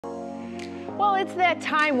Well, it's that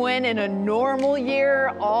time when, in a normal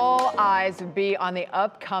year, all eyes would be on the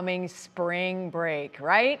upcoming spring break,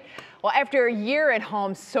 right? Well, after a year at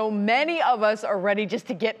home, so many of us are ready just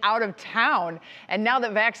to get out of town. And now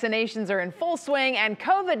that vaccinations are in full swing and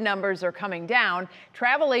COVID numbers are coming down,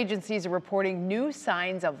 travel agencies are reporting new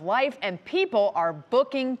signs of life and people are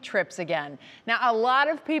booking trips again. Now, a lot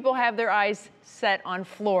of people have their eyes set on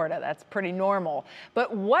Florida. That's pretty normal.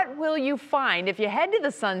 But what will you find if you head to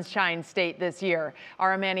the Sunshine State this year?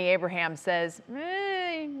 Our Manny Abraham says, you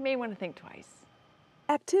may want to think twice.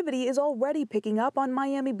 Activity is already picking up on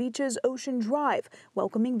Miami Beach's Ocean Drive,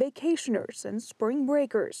 welcoming vacationers and spring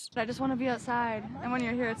breakers. I just want to be outside, and when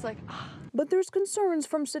you're here, it's like, But there's concerns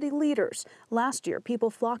from city leaders. Last year, people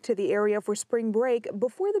flocked to the area for spring break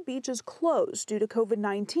before the beaches closed due to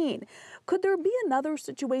COVID-19. Could there be another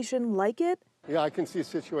situation like it? Yeah, I can see a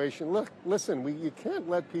situation. Look, listen, you can't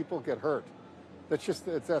let people get hurt. It's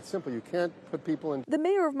that simple. You can't put people in. The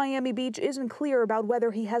mayor of Miami Beach isn't clear about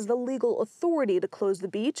whether he has the legal authority to close the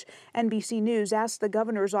beach. NBC News asked the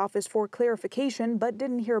governor's office for clarification, but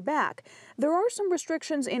didn't hear back. There are some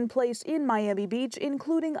restrictions in place in Miami Beach,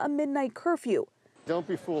 including a midnight curfew. Don't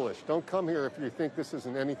be foolish. Don't come here if you think this is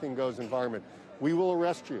an anything goes environment. We will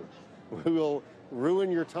arrest you. We will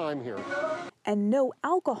ruin your time here. And no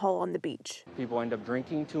alcohol on the beach. People end up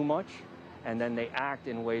drinking too much, and then they act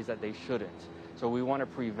in ways that they shouldn't. So we want to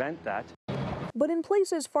prevent that. But in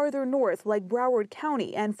places farther north, like Broward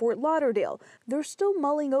County and Fort Lauderdale, they're still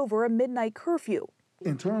mulling over a midnight curfew.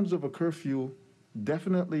 In terms of a curfew,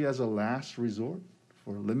 definitely as a last resort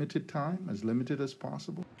for a limited time, as limited as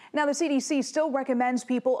possible. Now, the CDC still recommends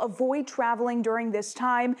people avoid traveling during this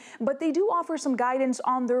time, but they do offer some guidance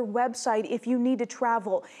on their website if you need to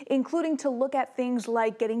travel, including to look at things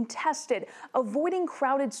like getting tested, avoiding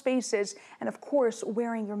crowded spaces, and of course,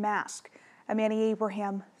 wearing your mask. I'm Manny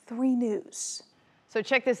Abraham, 3 News. So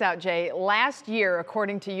check this out, Jay. Last year,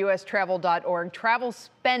 according to ustravel.org, travel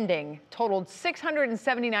spending totaled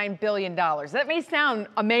 $679 billion. That may sound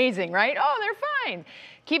amazing, right? Oh, they're fine.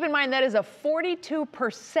 Keep in mind that is a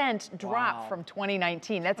 42% drop from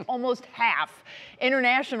 2019. That's almost half.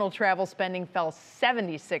 International travel spending fell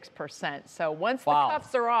 76%. So once the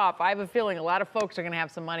cuffs are off, I have a feeling a lot of folks are going to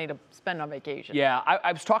have some money to spend on vacation. Yeah,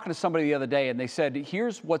 I was talking to somebody the other day, and they said,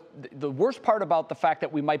 here's what the worst part about the fact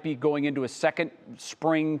that we might be going into a second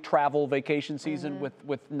spring travel vacation season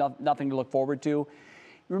with nothing to look forward to.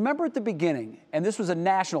 Remember at the beginning, and this was a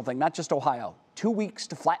national thing, not just Ohio, 2 weeks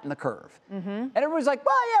to flatten the curve. And everybody's like,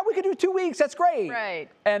 well, yeah, we could do 2 weeks. That's great. Right.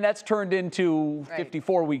 And that's turned into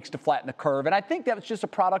 54 weeks to flatten the curve. And I think that was just a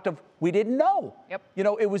product of we didn't know. Yep. You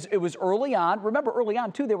know, it was early on. Remember early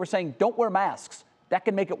on, too, they were saying don't wear masks. That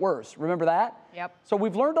can make it worse. Remember that? Yep. So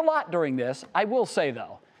we've learned a lot during this. I will say,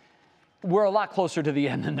 though, we're a lot closer to the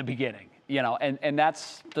end than the beginning. You know, and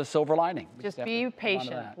that's the silver lining. Just be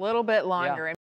patient, a little bit longer. Yeah.